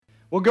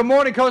Well, good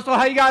morning, Coastal.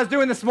 How you guys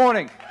doing this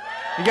morning?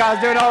 You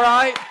guys doing all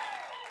right?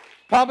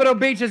 Pompano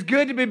Beach, is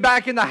good to be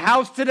back in the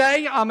house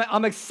today.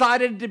 I'm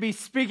excited to be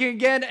speaking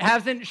again.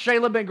 Hasn't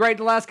Shayla been great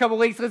the last couple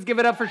weeks? Let's give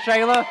it up for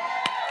Shayla.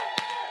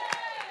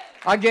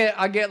 I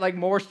get like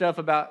more stuff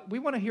about, we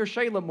want to hear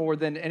Shayla more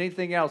than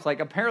anything else.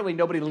 Like apparently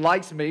nobody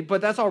likes me, but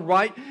that's all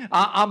right.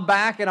 I'm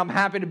back and I'm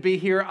happy to be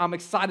here. I'm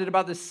excited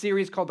about this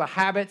series called The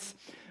Habits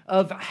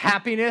of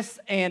Happiness.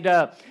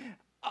 And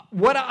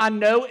what I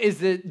know is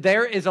that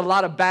there is a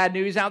lot of bad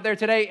news out there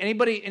today.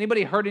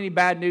 Anybody heard any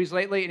bad news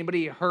lately?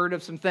 Anybody heard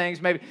of some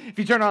things? Maybe if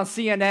you turn on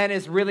CNN,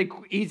 it's really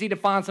easy to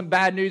find some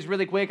bad news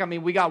really quick. I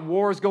mean, we got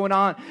wars going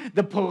on.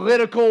 The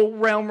political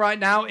realm right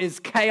now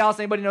is chaos.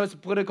 Anybody knows the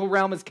political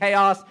realm is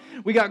chaos?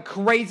 We got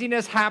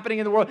craziness happening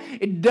in the world.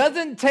 It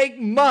doesn't take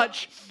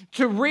much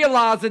to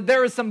realize that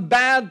there is some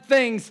bad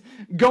things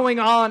going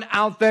on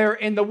out there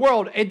in the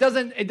world. It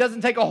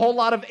doesn't take a whole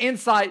lot of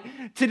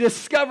insight to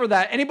discover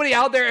that. Anybody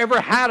out there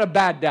ever had a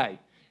bad day?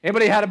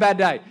 Anybody had a bad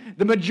day?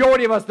 The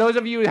majority of us, those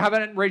of you who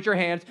haven't raised your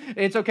hands,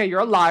 it's okay,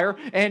 you're a liar,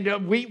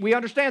 and we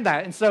understand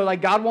that. And so,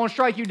 like, God won't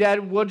strike you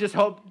dead. We'll just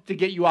hope to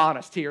get you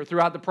honest here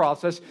throughout the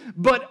process.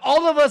 But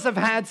all of us have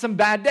had some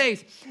bad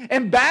days,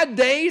 and bad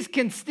days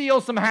can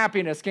steal some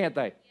happiness, can't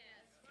they?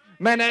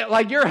 Man,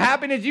 like your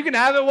happiness, you can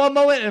have it one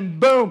moment and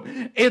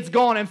boom, it's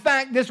gone. In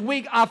fact, this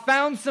week I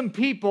found some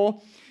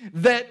people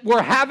that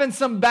were having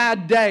some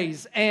bad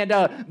days. And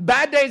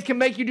bad days can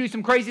make you do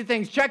some crazy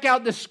things. Check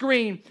out the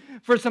screen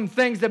for some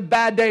things that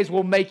bad days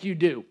will make you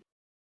do.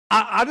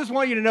 I just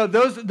want you to know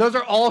those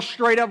are all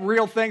straight up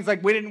real things.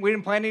 Like we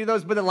didn't plan any of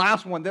those, but the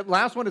last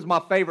one is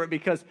my favorite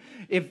because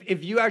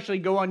if you actually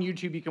go on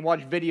YouTube, you can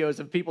watch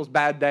videos of people's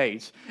bad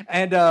days,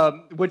 and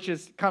which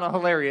is kind of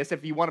hilarious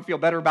if you want to feel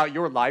better about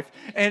your life.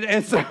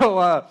 And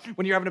so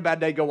when you're having a bad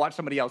day, go watch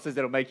somebody else's.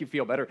 It'll make you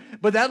feel better.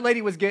 But that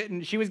lady was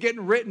getting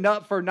written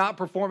up for not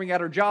performing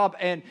at her job,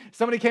 and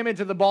somebody came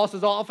into the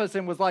boss's office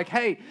and was like,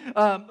 "Hey,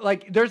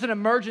 like there's an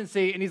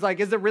emergency," and he's like,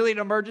 "Is it really an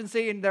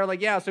emergency?" And they're like,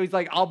 "Yeah." So he's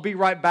like, "I'll be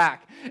right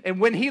back." And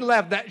when he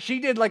left, that she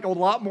did like a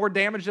lot more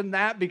damage than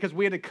that because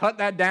we had to cut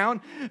that down.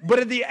 But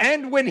at the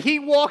end, when he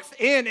walks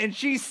in and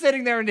she's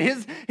sitting there and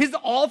his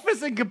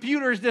office and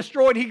computer is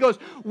destroyed, he goes,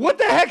 "What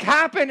the heck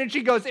happened?" And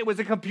she goes, "It was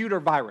a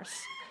computer virus."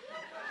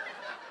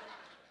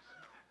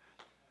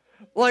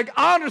 Like,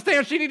 I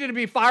understand she needed to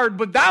be fired,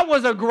 but that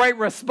was a great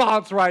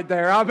response right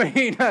there. I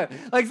mean,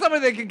 like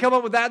somebody that can come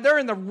up with that, they're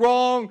in the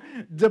wrong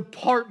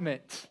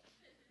department.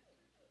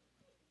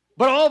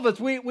 But all of us,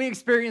 we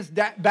experience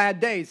bad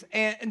days.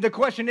 And the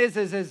question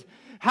is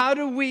how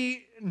do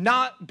we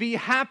not be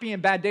happy in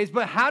bad days,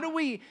 but how do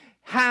we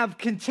have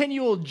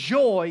continual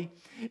joy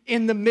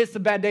in the midst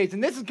of bad days?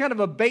 And this is kind of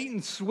a bait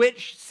and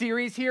switch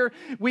series here.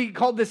 We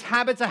call this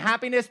Habits of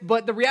Happiness,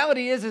 but the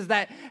reality is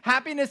that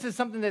happiness is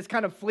something that's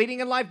kind of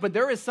fleeting in life, but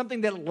there is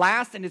something that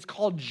lasts, and it's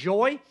called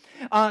joy,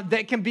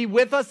 that can be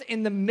with us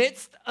in the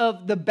midst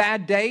of the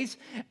bad days.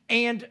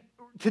 And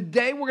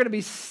today we're going to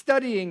be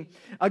studying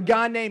a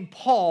guy named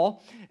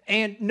Paul,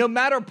 and no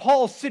matter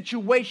Paul's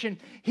situation,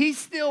 he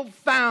still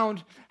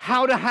found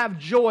how to have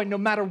joy no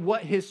matter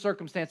what his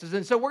circumstances.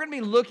 And so we're going to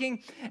be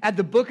looking at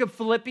the book of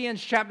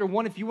Philippians chapter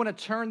 1. If you want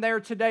to turn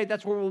there today,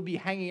 that's where we'll be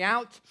hanging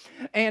out.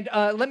 And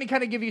let me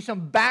kind of give you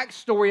some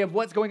backstory of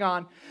what's going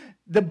on.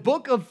 The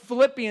book of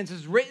Philippians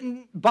is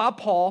written by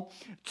Paul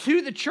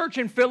to the church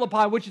in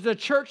Philippi, which is a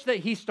church that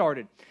he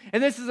started.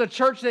 And this is a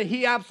church that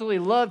he absolutely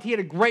loved. He had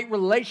a great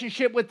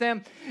relationship with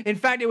them. In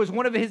fact, it was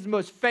one of his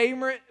most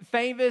favorite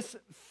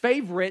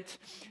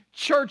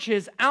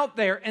churches out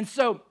there. And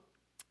so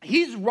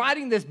he's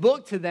writing this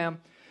book to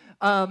them,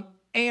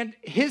 and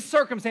his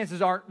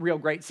circumstances aren't real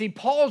great. See,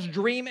 Paul's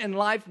dream in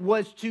life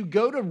was to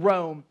go to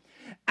Rome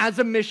as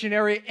a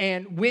missionary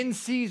and win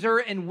Caesar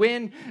and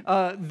win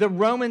the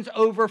Romans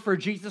over for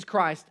Jesus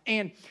Christ.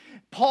 And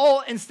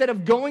Paul, instead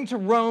of going to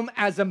Rome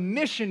as a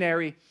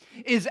missionary,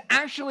 is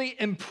actually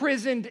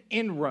imprisoned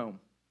in Rome.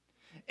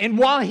 And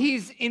while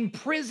he's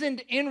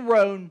imprisoned in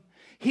Rome,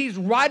 he's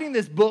writing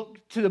this book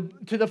to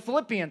the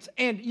Philippians.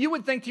 And you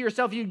would think to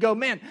yourself, you'd go,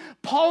 "Man,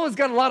 Paul has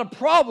got a lot of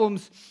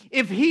problems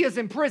if he is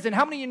in prison."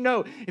 How many of you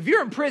know if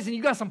you're in prison,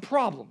 you got some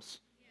problems?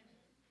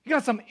 You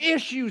got some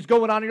issues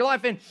going on in your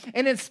life. And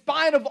in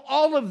spite of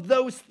all of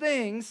those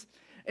things,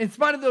 in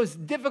spite of those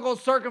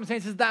difficult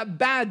circumstances, that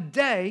bad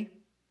day,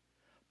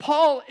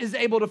 Paul is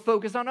able to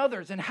focus on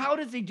others. And how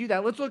does he do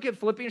that? Let's look at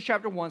Philippians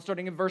chapter 1,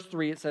 starting in verse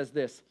 3. It says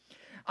this: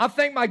 "I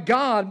thank my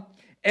God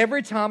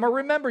every time I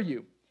remember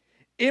you.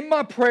 In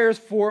my prayers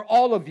for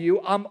all of you,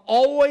 I'm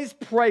always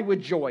pray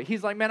with joy."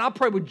 He's like, "Man, I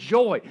pray with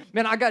joy.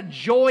 Man, I got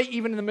joy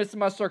even in the midst of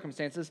my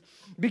circumstances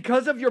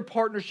because of your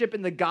partnership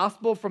in the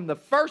gospel from the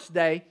first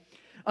day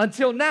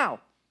until now,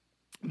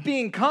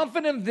 being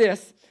confident of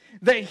this,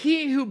 that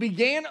he who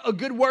began a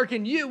good work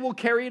in you will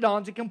carry it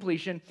on to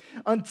completion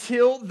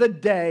until the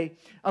day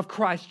of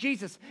Christ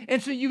Jesus."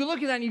 And so you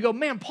look at that and you go,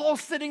 man,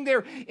 Paul's sitting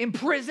there in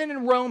prison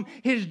in Rome.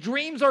 His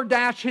dreams are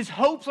dashed. His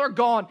hopes are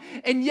gone.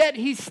 And yet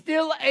he's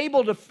still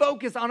able to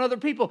focus on other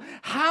people.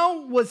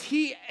 How was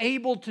he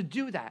able to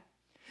do that?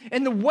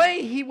 And the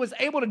way he was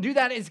able to do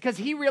that is because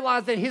he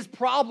realized that his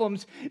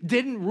problems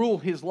didn't rule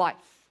his life.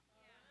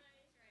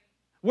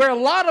 Where a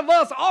lot of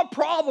us, our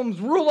problems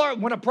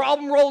when a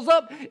problem rolls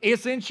up,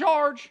 it's in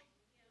charge.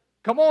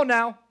 Come on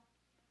now.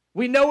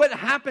 We know what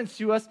happens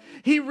to us.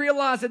 He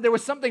realized that there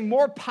was something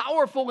more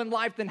powerful in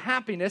life than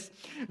happiness.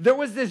 There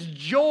was this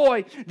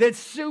joy that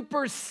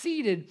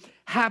superseded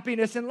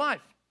happiness in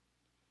life.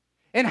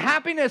 And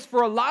happiness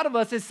for a lot of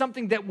us is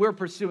something that we're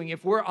pursuing.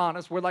 If we're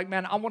honest, we're like,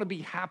 man, I want to be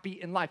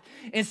happy in life.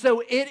 And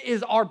so it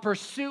is our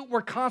pursuit.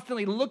 We're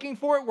constantly looking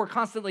for it. We're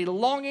constantly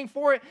longing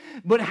for it.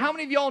 But how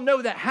many of y'all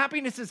know that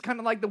happiness is kind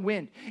of like the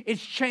wind?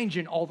 It's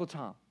changing all the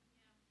time.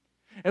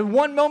 And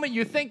one moment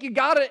you think you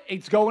got it,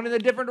 it's going in a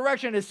different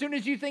direction. As soon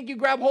as you think you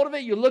grab hold of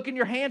it, you look in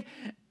your hand,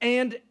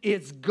 and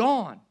it's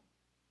gone.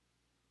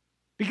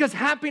 Because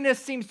happiness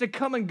seems to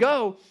come and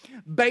go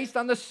based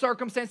on the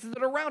circumstances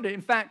that are around it.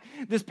 In fact,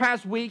 this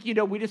past week,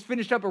 we just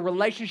finished up a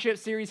relationship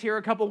series here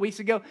a couple of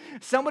weeks ago.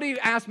 Somebody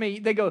asked me,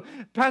 they go,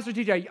 Pastor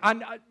TJ,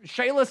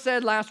 Shayla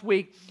said last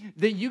week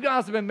that you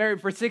guys have been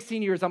married for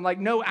 16 years. I'm like,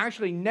 no,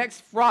 actually,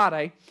 next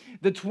Friday,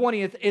 the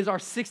 20th, is our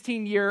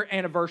 16-year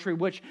anniversary,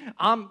 which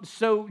I'm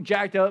so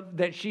jacked up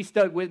that she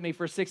stuck with me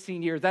for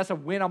 16 years. That's a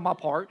win on my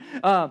part.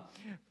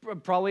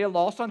 Probably a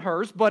loss on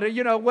hers, but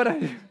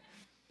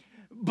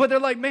But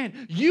they're like,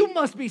 man, you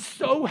must be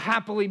so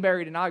happily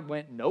married. And I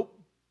went, nope.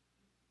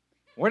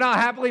 We're not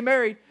happily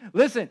married.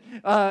 Listen,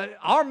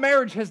 our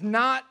marriage has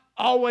not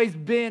always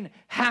been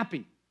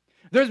happy.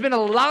 There's been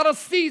a lot of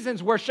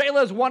seasons where Shayla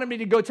has wanted me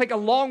to go take a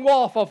long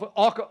walk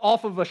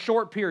off of a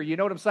short pier. You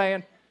know what I'm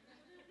saying?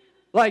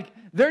 Like,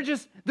 there's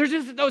just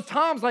those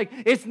times, like,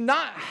 it's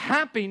not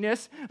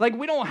happiness. Like,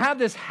 we don't have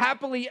this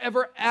happily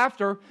ever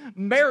after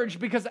marriage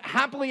because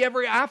happily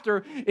ever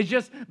after is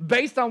just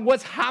based on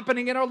what's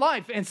happening in our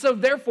life. And so,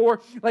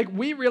 therefore, like,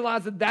 we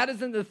realize that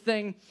isn't the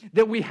thing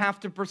that we have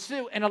to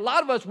pursue. And a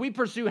lot of us, we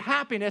pursue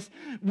happiness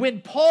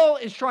when Paul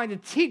is trying to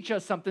teach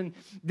us something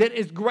that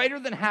is greater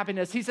than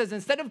happiness. He says,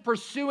 instead of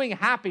pursuing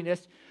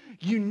happiness,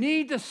 you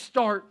need to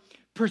start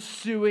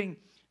pursuing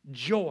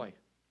joy.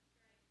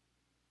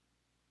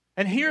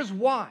 And here's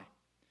why.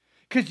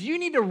 Because you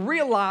need to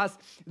realize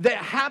that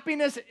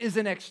happiness is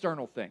an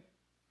external thing.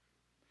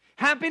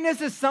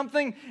 Happiness is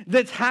something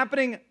that's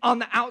happening on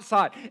the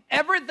outside.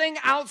 Everything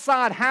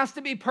outside has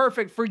to be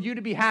perfect for you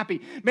to be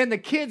happy. Man, the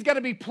kids got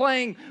to be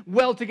playing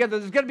well together.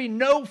 There's got to be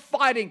no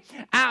fighting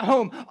at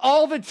home.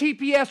 All the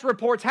TPS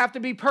reports have to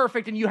be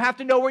perfect, and you have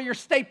to know where your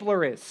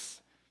stapler is.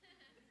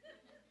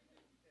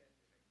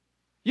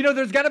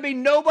 There's got to be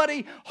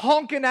nobody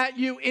honking at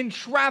you in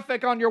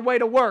traffic on your way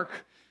to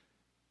work.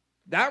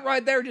 That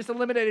right there just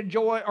eliminated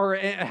joy or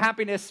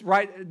happiness,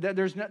 right?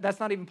 That's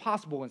not even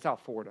possible in South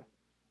Florida.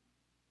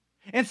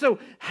 And so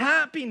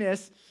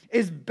happiness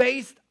is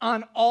based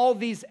on all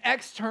these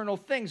external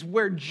things,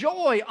 where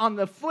joy on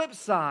the flip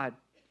side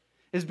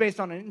is based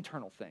on an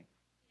internal thing.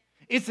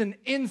 It's an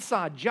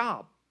inside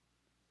job.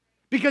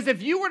 Because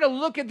if you were to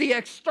look at the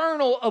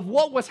external of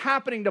what was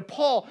happening to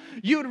Paul,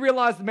 you would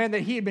realize, man,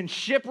 that he had been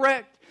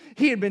shipwrecked.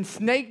 He had been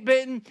snake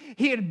bitten.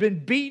 He had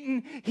been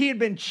beaten. He had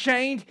been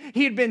chained.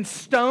 He had been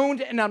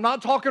stoned. And I'm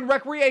not talking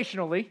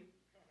recreationally.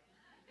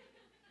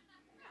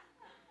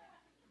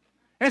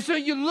 And so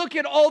you look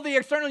at all the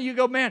external, you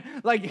go, man,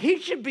 like, he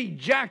should be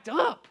jacked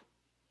up.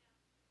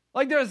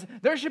 Like,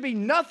 there should be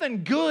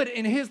nothing good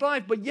in his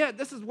life. But yet,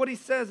 this is what he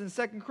says in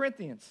 2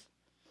 Corinthians.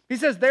 He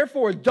says,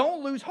 therefore,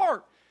 don't lose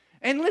heart.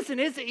 And listen,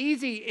 it's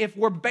easy if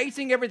we're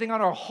basing everything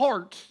on our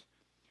heart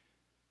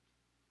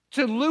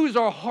to lose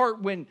our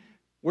heart when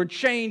we're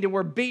chained and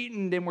we're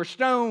beaten and we're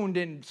stoned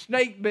and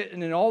snake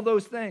bitten and all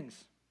those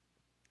things.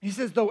 He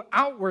says, though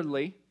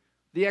outwardly,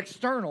 the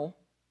external,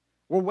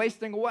 we're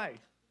wasting away.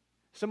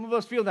 Some of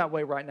us feel that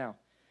way right now.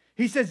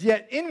 He says,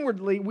 yet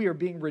inwardly, we are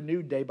being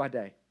renewed day by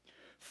day.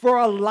 For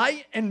a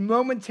light and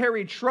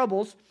momentary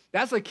troubles,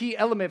 that's a key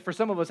element for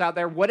some of us out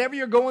there. Whatever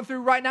you're going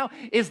through right now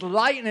is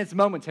light and it's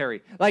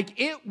momentary. Like,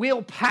 it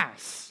will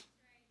pass.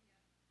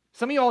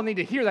 Some of y'all need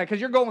to hear that because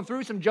you're going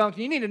through some junk.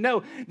 And you need to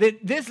know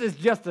that this is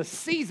just a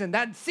season.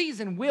 That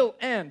season will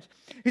end.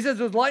 He says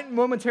those light and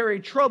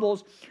momentary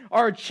troubles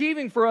are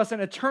achieving for us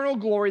an eternal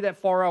glory that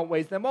far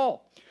outweighs them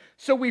all.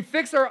 So we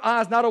fix our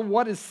eyes not on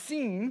what is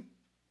seen,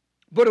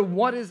 but on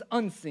what is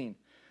unseen.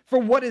 For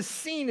what is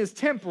seen is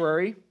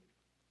temporary,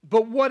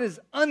 but what is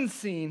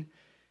unseen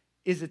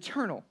is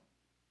eternal.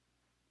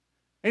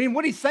 And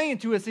what he's saying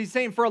to us, he's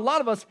saying for a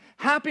lot of us,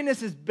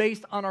 happiness is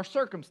based on our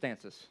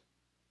circumstances.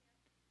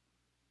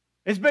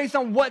 It's based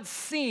on what's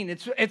seen.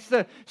 It's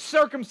the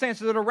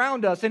circumstances that are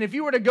around us. And if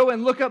you were to go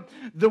and look up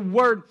the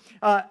word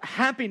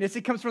happiness,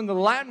 it comes from the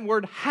Latin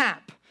word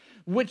hap,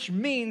 which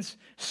means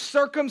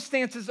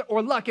circumstances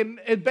or luck.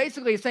 It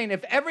basically is saying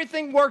if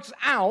everything works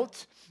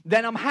out,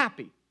 then I'm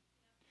happy.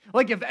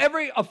 Like if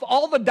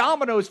all the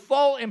dominoes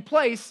fall in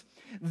place,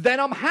 then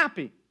I'm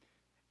happy.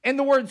 And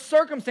the word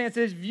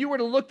circumstances, if you were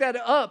to look that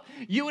up,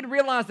 you would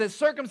realize that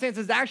circumstance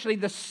is actually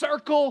the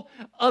circle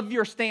of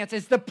your stance.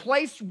 It's the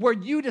place where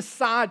you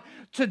decide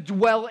to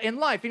dwell in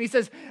life. And he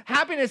says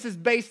happiness is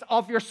based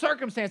off your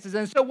circumstances.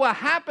 And so what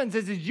happens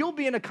is you'll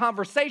be in a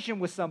conversation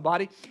with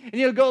somebody and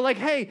you'll go like,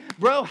 hey,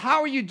 bro, how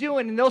are you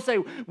doing? And they'll say,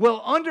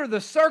 well, under the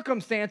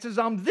circumstances,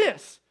 I'm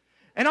this.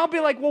 And I'll be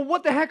like, well,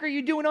 what the heck are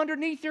you doing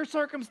underneath your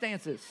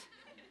circumstances?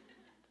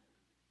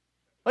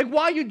 Like,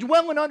 why are you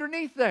dwelling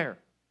underneath there?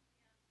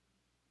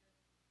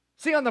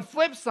 See, on the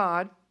flip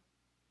side,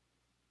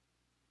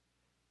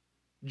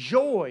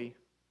 joy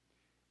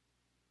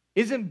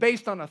isn't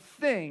based on a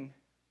thing,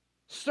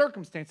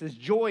 circumstances.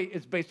 Joy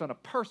is based on a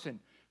person,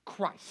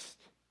 Christ.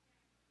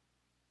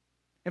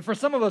 And for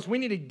some of us, we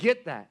need to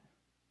get that.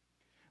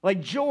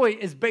 Like, joy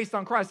is based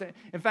on Christ.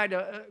 In fact,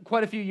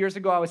 quite a few years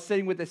ago, I was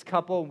sitting with this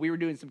couple, and we were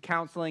doing some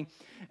counseling,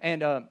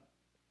 and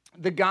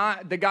the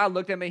guy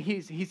looked at me.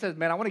 He says,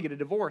 man, I want to get a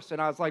divorce.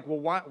 And I was like, well,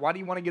 why do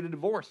you want to get a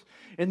divorce?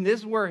 And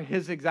these were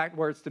his exact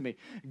words to me.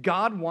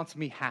 God wants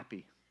me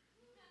happy.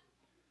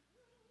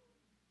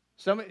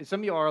 Some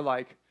of you are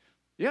like,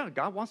 yeah,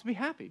 God wants me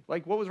happy.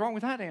 Like, what was wrong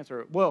with that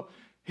answer? Well,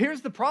 here's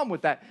the problem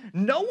with that.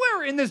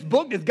 Nowhere in this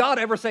book does God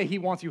ever say he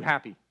wants you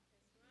happy.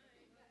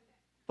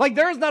 Like,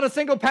 there's not a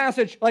single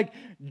passage like,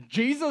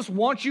 Jesus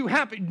wants you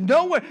happy.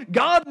 Nowhere.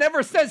 God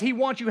never says he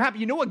wants you happy.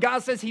 You know what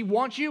God says he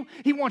wants you?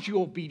 He wants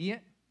you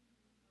obedient.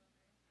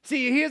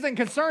 See, he isn't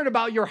concerned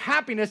about your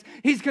happiness.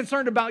 He's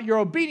concerned about your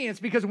obedience,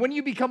 because when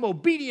you become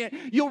obedient,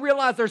 you'll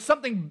realize there's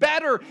something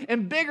better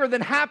and bigger than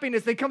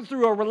happiness that comes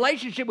through a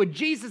relationship with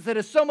Jesus that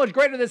is so much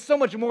greater, that's so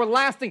much more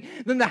lasting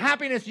than the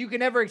happiness you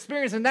can ever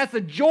experience, and that's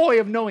the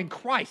joy of knowing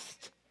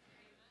Christ.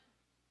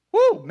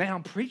 Woo, man,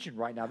 I'm preaching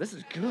right now. This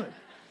is good.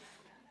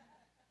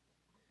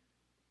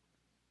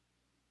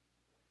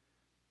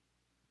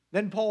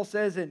 Then Paul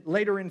says, and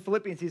later in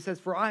Philippians, he says,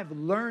 for I have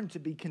learned to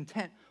be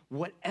content,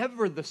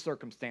 whatever the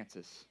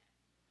circumstances.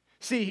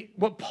 See,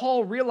 what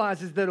Paul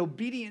realizes is that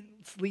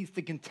obedience leads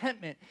to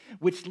contentment,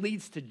 which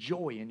leads to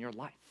joy in your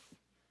life.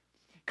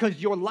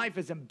 Because your life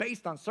isn't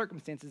based on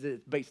circumstances,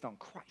 it's based on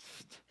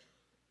Christ.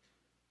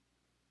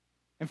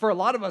 And for a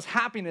lot of us,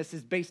 happiness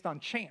is based on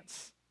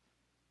chance.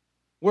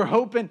 We're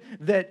hoping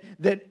that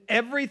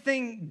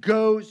everything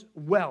goes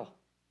well.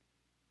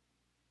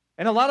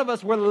 And a lot of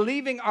us, we're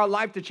leaving our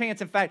life to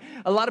chance. In fact,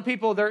 a lot of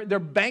people, they're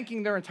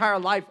banking their entire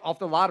life off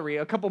the lottery.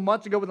 A couple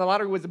months ago when the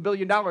lottery was $1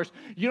 billion,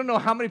 you don't know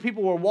how many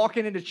people were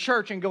walking into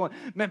church and going,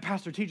 man,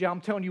 Pastor TJ,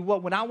 I'm telling you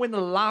what, when I win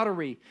the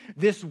lottery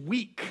this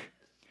week,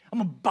 I'm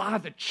going to buy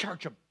the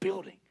church a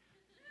building.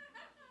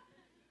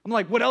 I'm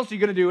like, what else are you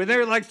going to do? And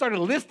they like started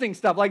listing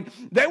stuff. Like,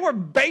 they were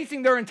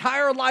basing their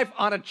entire life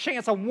on a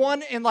chance, a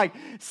 1 in like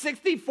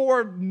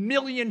 64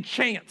 million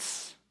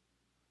chance.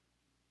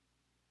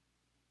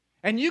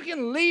 And you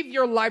can leave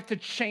your life to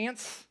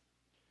chance,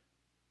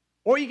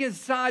 or you can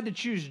decide to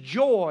choose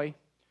joy,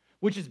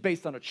 which is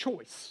based on a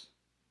choice.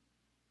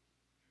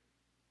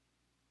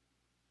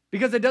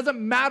 Because it doesn't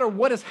matter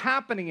what is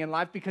happening in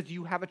life, because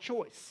you have a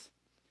choice.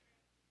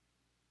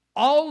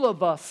 All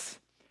of us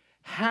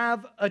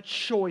have a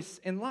choice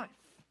in life.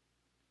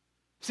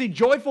 See,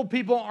 joyful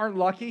people aren't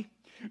lucky.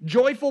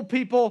 Joyful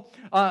people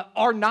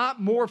are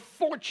not more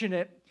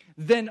fortunate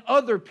than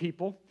other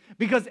people,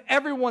 because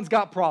everyone's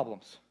got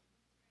problems.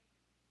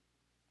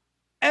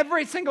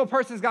 Every single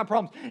person's got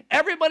problems.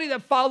 Everybody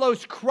that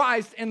follows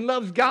Christ and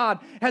loves God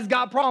has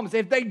got problems.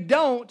 If they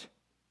don't,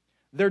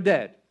 they're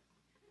dead.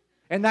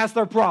 And that's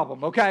their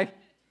problem, okay?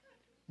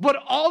 But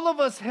all of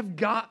us have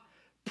got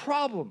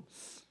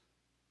problems.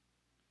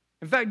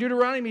 In fact,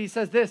 Deuteronomy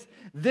says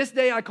this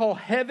day I call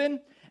heaven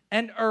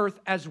and earth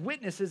as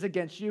witnesses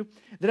against you,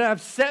 that I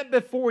have set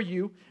before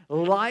you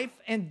life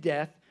and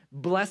death,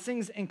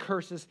 blessings and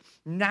curses.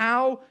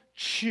 Now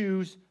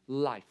choose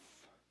life.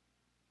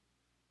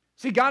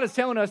 See, God is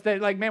telling us that,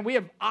 like, man, we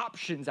have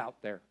options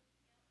out there.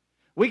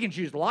 We can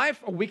choose life,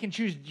 or we can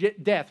choose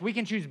death. We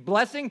can choose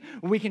blessing,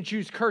 or we can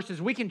choose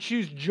curses. We can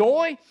choose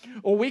joy,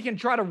 or we can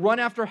try to run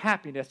after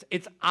happiness.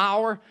 It's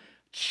our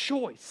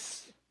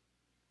choice.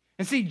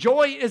 And see,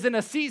 joy isn't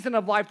a season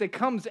of life that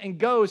comes and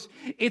goes.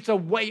 It's a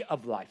way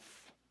of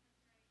life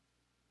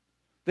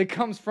that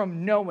comes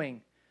from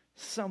knowing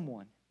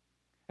someone.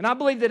 And I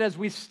believe that as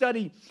we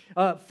study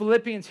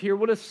Philippians here,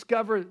 we'll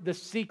discover the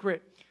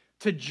secret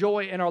to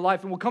joy in our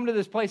life. And we'll come to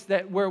this place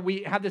where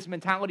we have this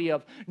mentality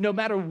of no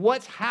matter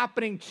what's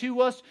happening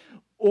to us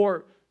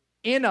or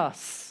in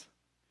us,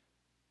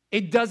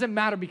 it doesn't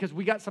matter, because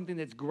we got something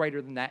that's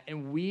greater than that,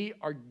 and we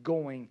are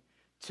going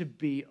to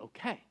be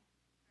okay.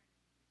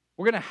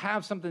 We're going to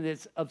have something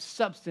that's of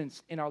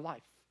substance in our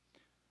life.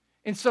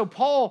 And so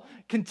Paul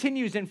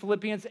continues in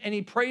Philippians, and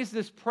he prays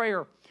this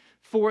prayer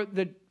for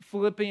the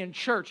Philippian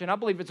church. And I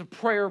believe it's a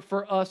prayer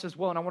for us as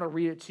well. And I want to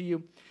read it to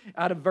you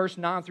out of verse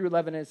 9 through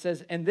 11. And it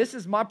says, and this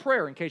is my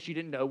prayer, in case you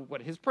didn't know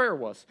what his prayer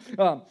was,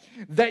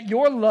 that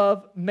your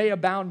love may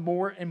abound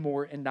more and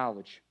more in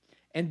knowledge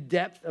and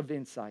depth of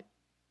insight,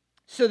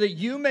 so that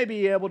you may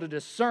be able to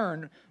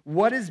discern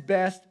what is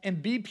best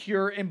and be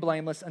pure and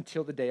blameless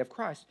until the day of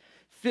Christ,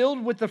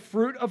 filled with the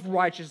fruit of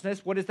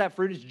righteousness. What is that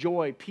fruit? It's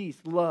joy, peace,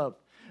 love,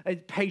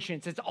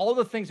 patience. It's all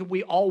the things that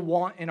we all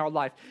want in our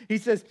life. He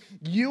says,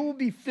 you will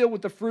be filled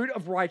with the fruit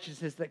of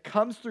righteousness that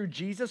comes through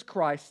Jesus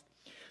Christ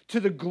to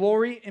the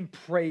glory and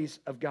praise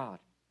of God.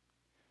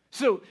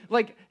 So,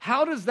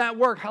 how does that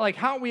work?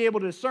 How are we able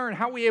to discern?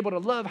 How are we able to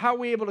love? How are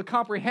we able to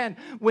comprehend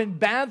when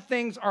bad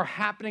things are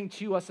happening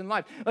to us in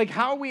life?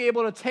 How are we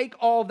able to take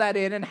all that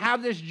in and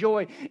have this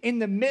joy in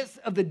the midst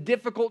of the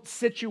difficult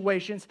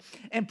situations?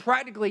 And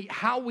practically,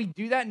 how we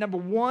do that, number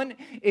one,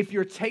 if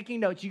you're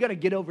taking notes, you got to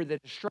get over the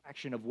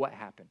distraction of what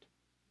happened.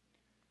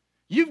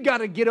 You've got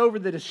to get over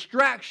the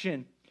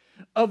distraction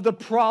of the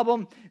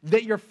problem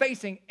that you're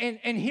facing. And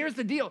here's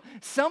the deal.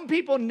 Some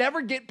people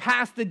never get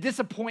past the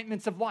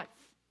disappointments of life.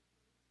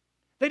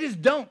 They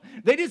just don't.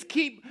 They just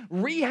keep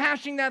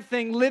rehashing that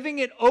thing, living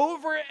it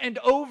over and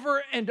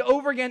over and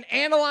over again,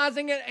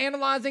 analyzing it.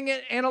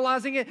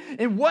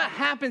 And what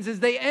happens is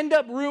they end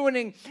up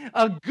ruining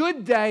a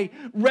good day,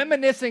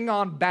 reminiscing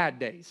on bad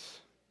days.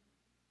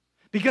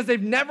 Because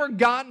they've never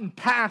gotten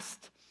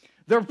past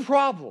their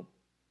problem.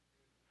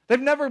 They've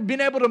never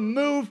been able to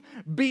move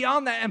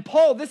beyond that. And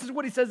Paul, this is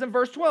what he says in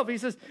verse 12. He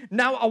says,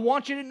 now I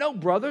want you to know,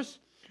 brothers,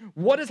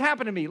 what has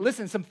happened to me.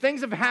 Listen, some things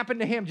have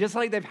happened to him just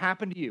like they've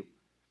happened to you.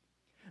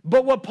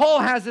 But what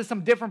Paul has is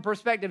some different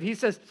perspective. He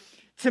says,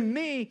 to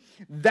me,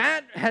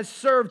 that has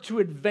served to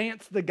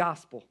advance the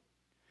gospel.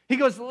 He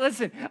goes,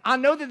 listen, I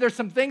know that there's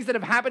some things that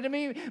have happened to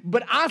me,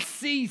 but I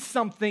see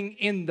something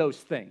in those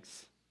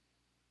things.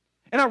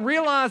 And I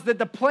realized that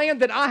the plan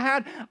that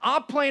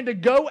I planned to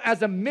go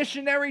as a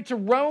missionary to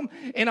Rome,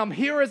 and I'm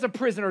here as a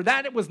prisoner.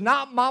 That was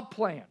not my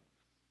plan.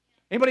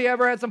 Anybody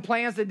ever had some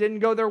plans that didn't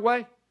go their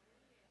way?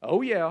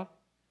 Oh, yeah.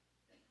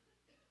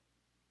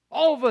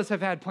 All of us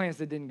have had plans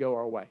that didn't go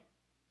our way.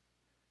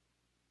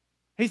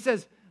 He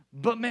says,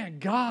 but man,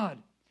 God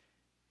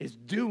is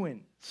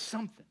doing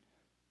something.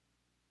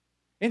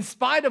 In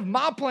spite of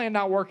my plan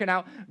not working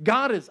out,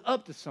 God is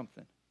up to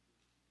something.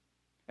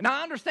 And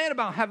I understand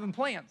about having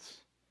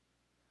plans.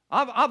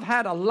 I've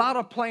had a lot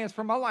of plans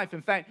for my life.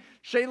 In fact,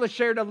 Shayla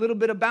shared a little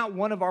bit about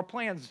one of our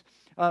plans.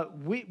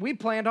 We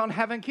planned on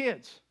having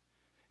kids.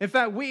 In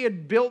fact, we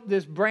had built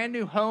this brand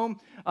new home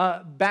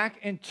back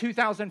in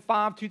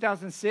 2005,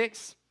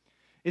 2006.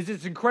 It's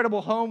this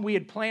incredible home. We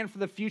had planned for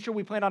the future.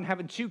 We planned on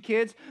having 2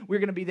 kids. We were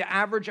going to be the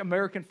average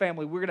American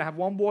family. We were going to have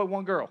 1 boy,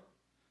 1 girl.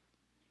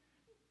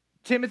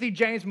 Timothy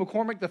James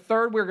McCormick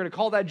III, we were going to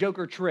call that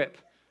joker Trip.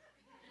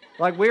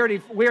 We already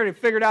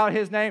figured out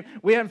his name.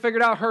 We hadn't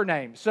figured out her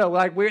name. So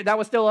that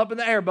was still up in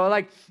the air.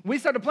 But we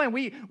started playing.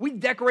 We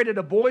decorated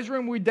a boys'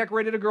 room. We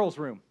decorated a girls'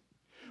 room.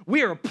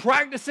 We are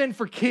practicing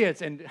for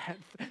kids. And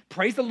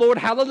praise the Lord,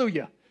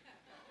 hallelujah.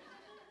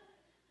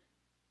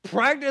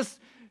 Practice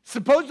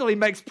supposedly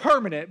makes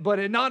permanent,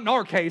 but not in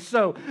our case.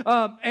 So,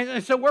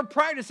 so we're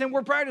practicing,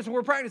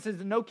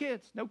 and no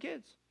kids.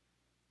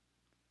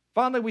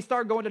 Finally, we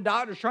start going to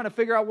doctors trying to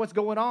figure out what's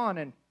going on,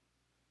 and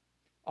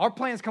our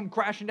plans come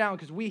crashing down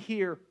because we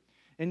hear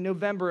in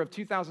November of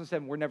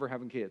 2007, we're never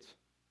having kids.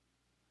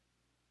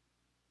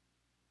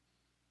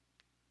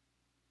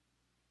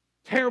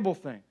 Terrible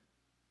thing.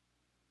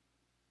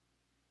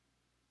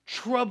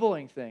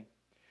 Troubling thing.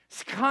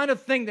 It's the kind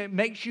of thing that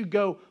makes you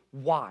go,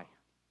 why?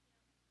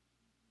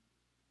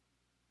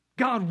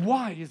 God,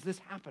 why is this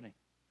happening?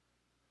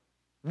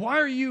 Why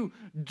are you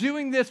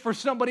doing this for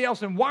somebody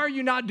else, and why are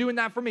you not doing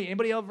that for me?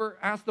 Anybody ever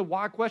ask the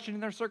why question in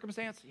their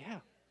circumstance? Yeah.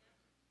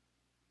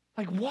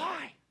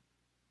 Why?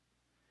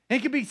 And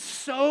it can be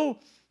so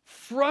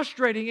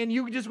frustrating, and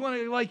you just want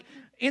to,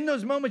 in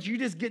those moments, you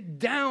just get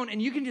down,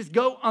 and you can just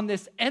go on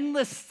this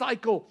endless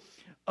cycle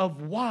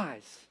of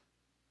whys.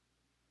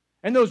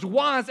 And those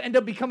whys end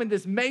up becoming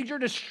this major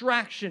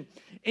distraction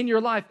in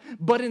your life.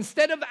 But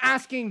instead of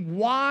asking,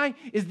 why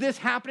is this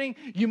happening?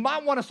 You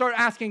might want to start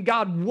asking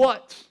God,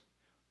 what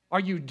are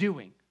you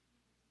doing?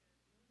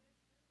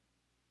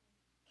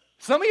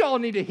 Some of y'all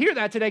need to hear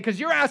that today because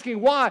you're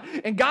asking why,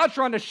 and God's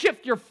trying to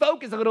shift your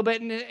focus a little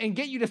bit and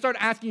get you to start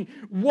asking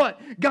what?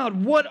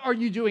 God, what are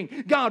you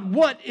doing? God,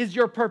 what is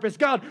your purpose?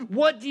 God,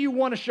 what do you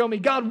want to show me?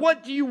 God,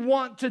 what do you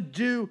want to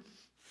do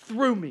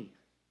through me?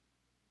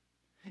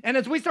 And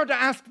as we start to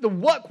ask the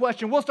what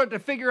question, we'll start to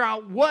figure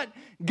out what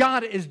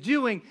God is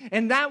doing,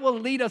 and that will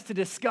lead us to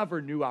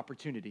discover new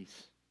opportunities.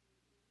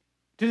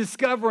 To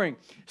discovering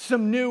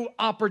some new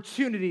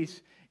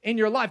opportunities in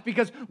your life.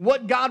 Because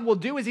what God will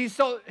do is He'll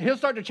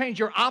start to change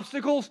your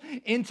obstacles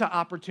into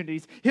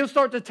opportunities. He'll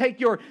start to take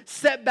your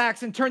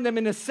setbacks and turn them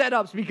into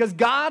setups, because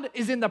God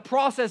is in the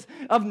process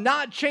of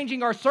not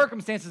changing our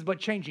circumstances, but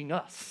changing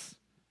us.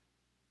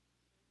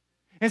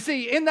 And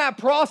see, in that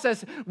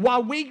process,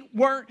 while we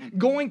weren't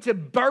going to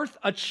birth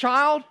a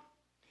child,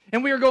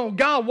 and we were going,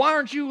 God, why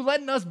aren't you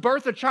letting us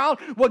birth a child?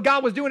 What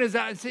God was doing is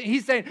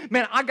He's saying,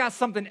 man, I got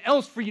something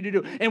else for you to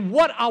do. And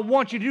what I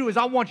want you to do is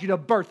I want you to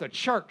birth a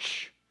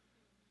church.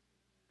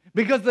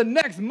 Because the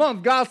next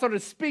month, God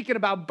started speaking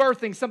about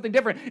birthing something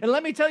different. And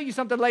let me tell you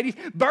something, ladies.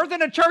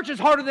 Birthing a church is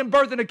harder than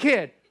birthing a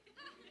kid.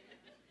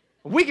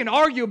 We can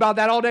argue about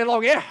that all day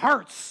long. It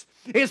hurts.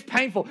 It's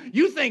painful.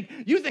 You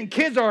think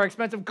kids are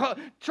expensive?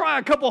 Try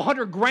a couple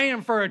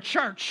 $100,000 for a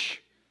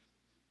church.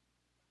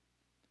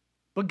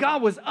 But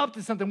God was up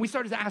to something. We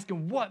started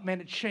asking what,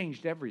 man, it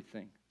changed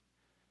everything.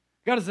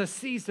 Got us to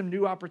see some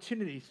new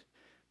opportunities.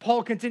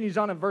 Paul continues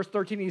on in verse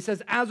 13. He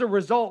says, as a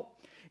result,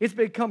 it's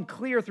become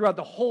clear throughout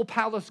the whole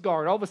palace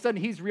guard. All of a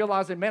sudden, he's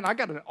realizing, man, I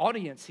got an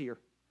audience here.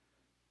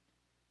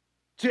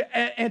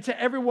 And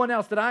to everyone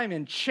else that I am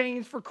in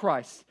chains for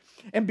Christ.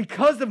 And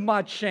because of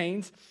my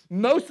chains,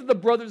 most of the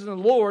brothers in the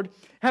Lord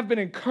have been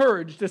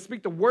encouraged to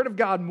speak the word of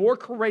God more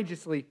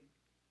courageously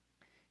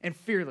and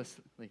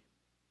fearlessly.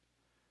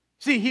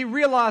 See, he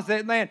realized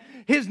that, man,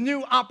 his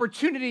new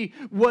opportunity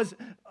was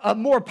a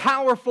more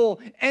powerful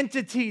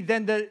entity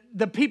than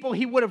the people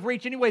he would have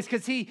reached anyways,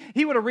 because he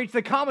would have reached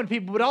the common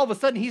people, but all of a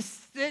sudden he's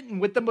sitting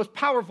with the most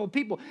powerful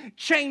people,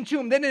 chained to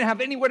him. They didn't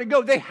have anywhere to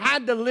go. They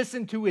had to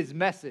listen to his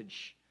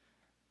message.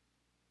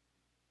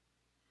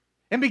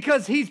 And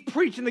because he's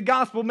preaching the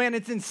gospel, man,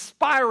 it's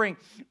inspiring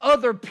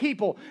other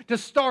people to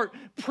start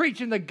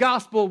preaching the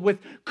gospel with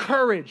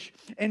courage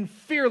and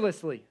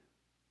fearlessly.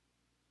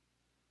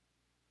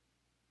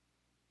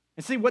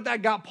 And see what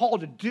that got Paul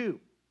to do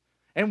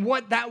and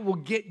what that will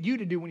get you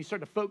to do when you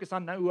start to focus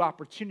on new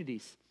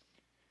opportunities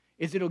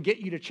is it'll get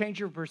you to change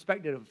your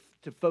perspective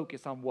to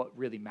focus on what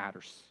really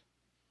matters.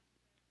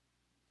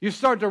 You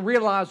start to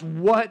realize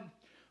what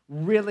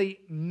really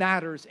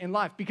matters in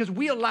life because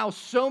we allow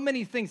so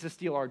many things to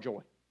steal our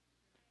joy.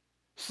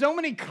 So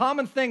many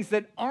common things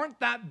that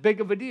aren't that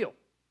big of a deal.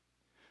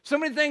 So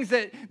many things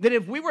that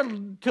if we were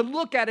to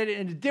look at it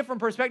in a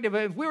different perspective,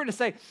 if we were to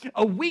say,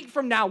 a week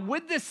from now,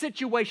 would this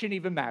situation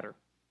even matter?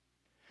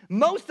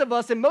 Most of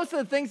us, and most of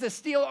the things that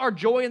steal our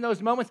joy in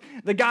those moments,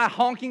 the guy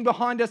honking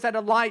behind us at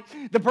a light,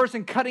 the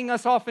person cutting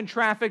us off in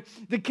traffic,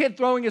 the kid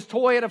throwing his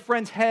toy at a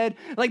friend's head,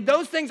 like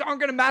those things aren't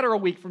going to matter a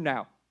week from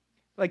now.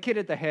 Like kid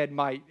at the head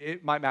might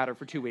matter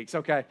for 2 weeks,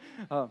 okay?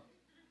 But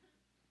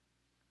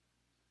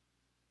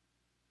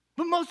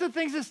most of the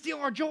things that steal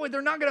our joy,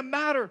 they're not going to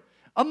matter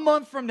a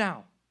month from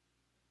now.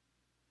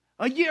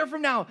 A year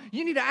from now,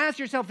 you need to ask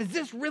yourself, is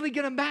this really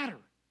going to matter?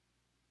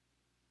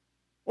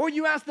 Or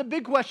you ask the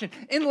big question,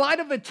 in light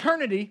of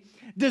eternity,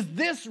 does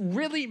this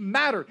really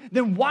matter?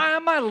 Then why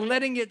am I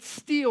letting it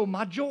steal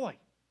my joy?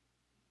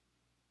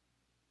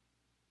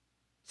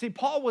 See,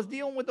 Paul was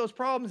dealing with those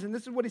problems, and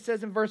this is what he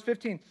says in verse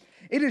 15.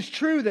 It is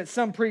true that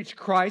some preach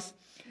Christ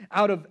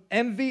out of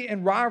envy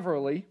and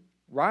rivalry,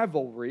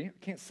 I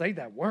can't say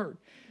that word,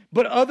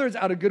 but others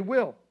out of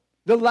goodwill.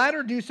 The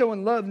latter do so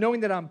in love,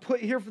 knowing that I'm put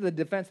here for the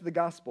defense of the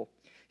gospel.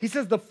 He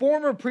says, the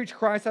former preach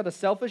Christ out of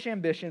selfish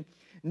ambition,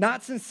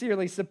 not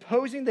sincerely,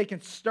 supposing they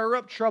can stir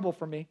up trouble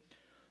for me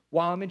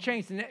while I'm in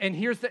chains. And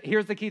here's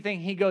the key thing.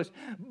 He goes,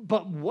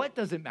 but what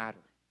does it matter?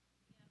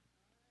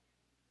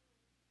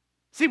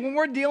 See, when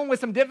we're dealing with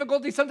some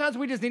difficulty, sometimes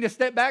we just need to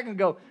step back and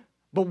go,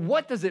 but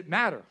what does it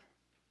matter?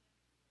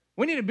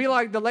 We need to be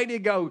like the lady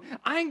and go,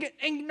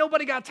 ain't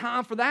nobody got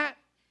time for that.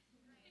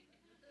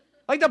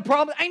 Like the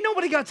problem, ain't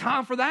nobody got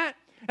time for that.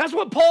 That's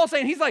what Paul's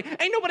saying. He's like,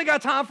 ain't nobody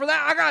got time for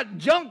that. I got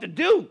junk to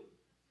do.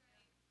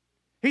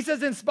 He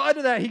says, in spite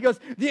of that, he goes,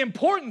 the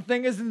important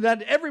thing is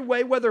that every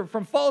way, whether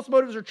from false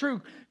motives or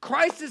true,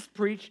 Christ is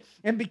preached,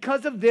 and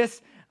because of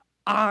this,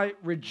 I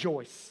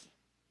rejoice.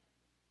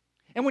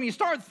 And when you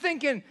start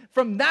thinking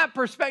from that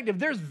perspective,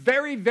 there's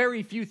very,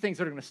 very few things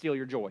that are going to steal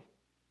your joy.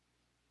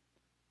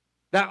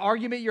 That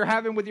argument you're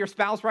having with your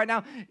spouse right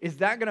now, is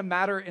that going to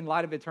matter in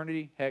light of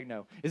eternity? Heck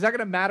no. Is that going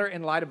to matter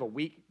in light of a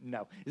week?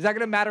 No. Is that going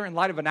to matter in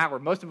light of an hour?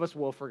 Most of us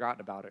will have forgotten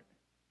about it.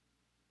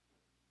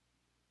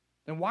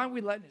 Then why are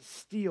we letting it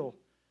steal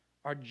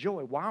our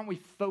joy? Why aren't we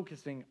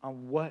focusing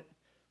on what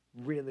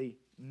really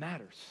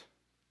matters?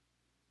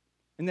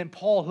 And then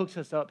Paul hooks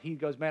us up. He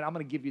goes, man, I'm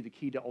going to give you the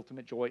key to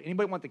ultimate joy.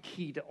 Anybody want the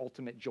key to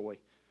ultimate joy?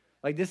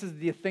 Like this is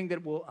the thing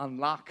that will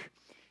unlock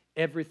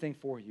everything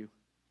for you.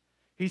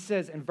 He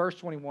says in verse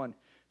 21,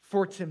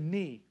 for to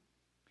me,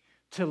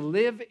 to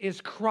live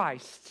is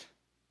Christ,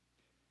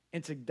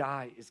 and to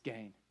die is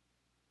gain.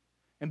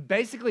 And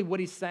basically what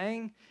he's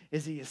saying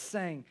is he is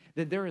saying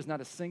that there is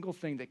not a single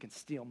thing that can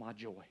steal my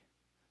joy.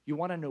 You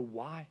want to know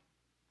why?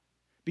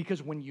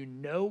 Because when you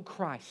know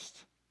Christ,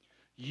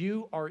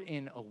 you are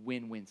in a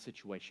win-win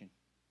situation.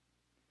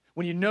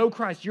 When you know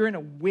Christ, you're in a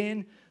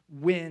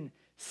win-win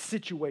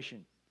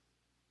situation.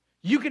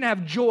 You can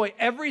have joy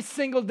every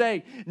single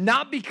day,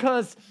 not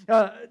because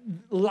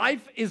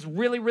life is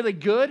really, really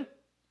good,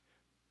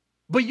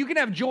 but you can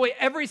have joy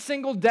every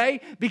single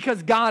day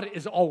because God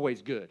is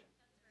always good.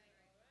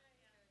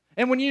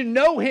 And when you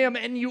know Him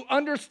and you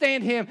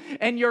understand Him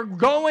and you're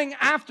going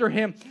after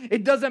Him,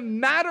 it doesn't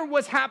matter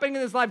what's happening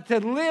in this life. To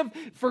live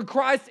for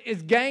Christ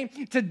is gain.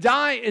 To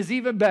die is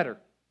even better.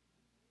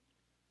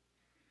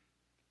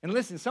 And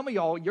listen, some of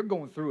y'all, you're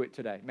going through it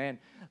today, man.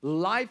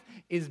 Life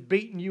is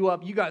beating you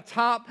up. You got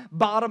top,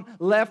 bottom,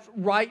 left,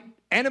 right,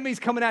 enemies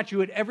coming at you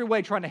in every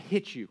way trying to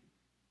hit you,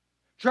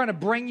 trying to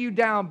bring you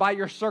down by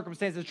your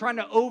circumstances, trying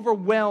to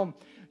overwhelm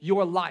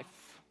your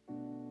life,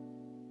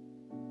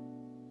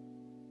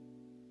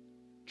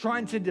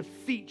 trying to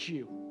defeat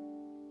you.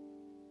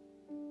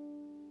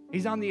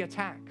 He's on the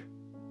attack.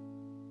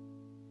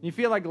 You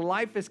feel like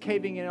life is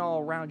caving in all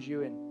around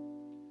you, and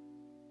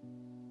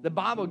the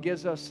Bible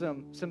gives us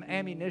some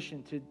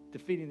ammunition to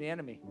defeating the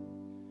enemy.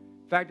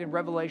 In fact, in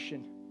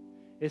Revelation,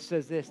 it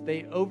says this: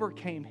 they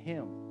overcame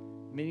him,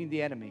 meaning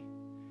the enemy,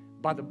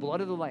 by the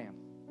blood of the Lamb,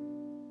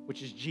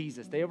 which is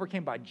Jesus. They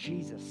overcame by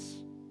Jesus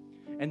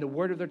and the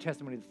word of their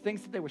testimony, the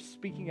things that they were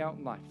speaking out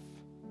in life.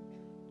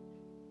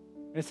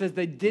 And it says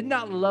they did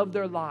not love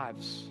their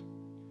lives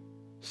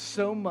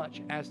so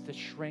much as to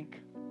shrink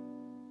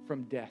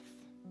from death.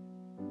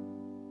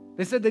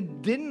 They said they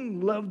didn't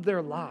love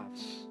their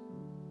lives.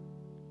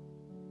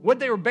 What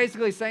they were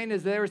basically saying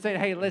is they were saying,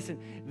 hey, listen,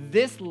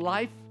 this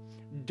life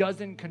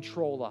doesn't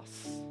control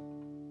us.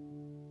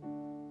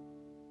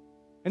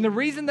 And the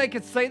reason they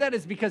could say that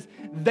is because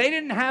they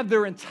didn't have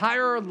their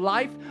entire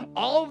life,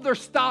 all of their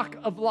stock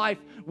of life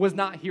was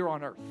not here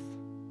on earth.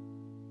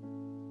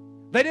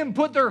 They didn't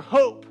put their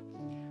hope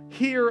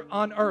here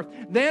on earth.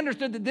 They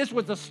understood that this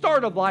was the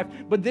start of life,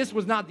 but this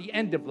was not the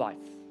end of life.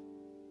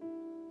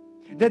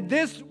 That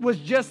this was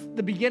just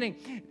the beginning.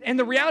 And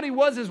the reality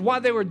is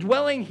while they were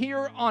dwelling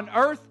here on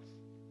earth,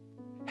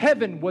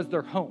 heaven was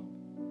their home.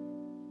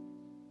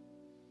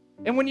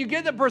 And when you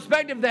get the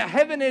perspective that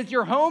heaven is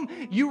your home,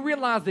 you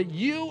realize that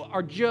you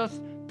are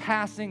just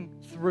passing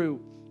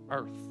through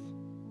earth.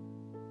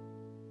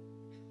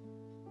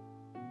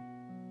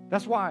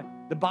 That's why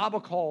the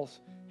Bible calls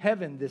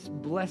heaven this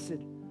blessed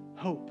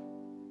hope.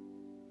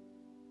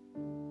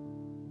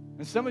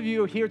 And some of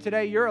you here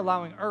today, you're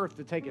allowing earth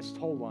to take its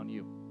toll on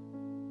you.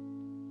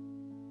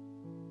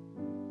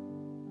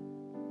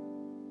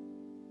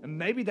 And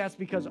maybe that's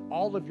because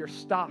all of your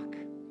stock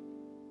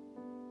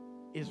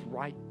is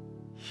right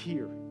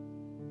here.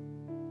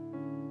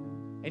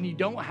 And you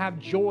don't have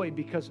joy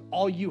because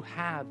all you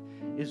have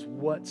is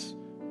what's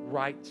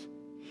right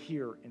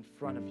here in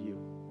front of you.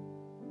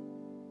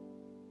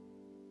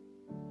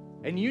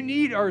 And you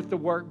need earth to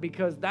work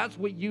because that's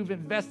what you've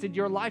invested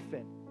your life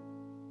in.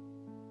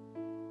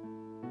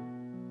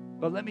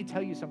 But let me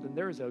tell you something,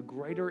 there is a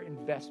greater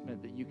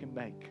investment that you can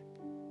make.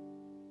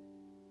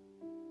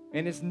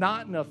 And it's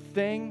not in a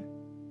thing,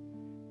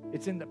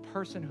 it's in the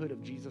personhood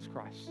of Jesus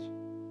Christ.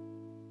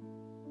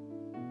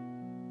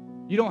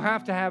 You don't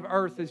have to have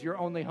earth as your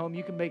only home.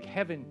 You can make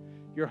heaven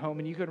your home,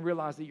 and you can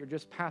realize that you're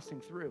just passing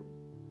through.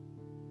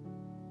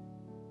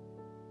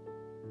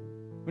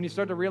 When you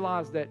start to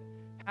realize that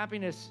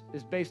happiness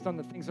is based on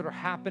the things that are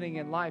happening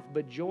in life,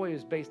 but joy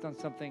is based on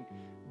something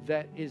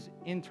that is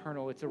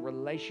internal. It's a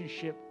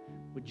relationship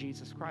with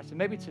Jesus Christ. And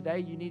maybe today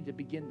you need to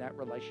begin that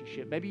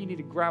relationship. Maybe you need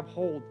to grab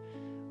hold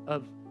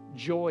of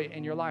joy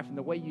in your life. And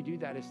the way you do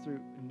that is through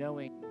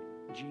knowing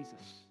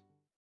Jesus.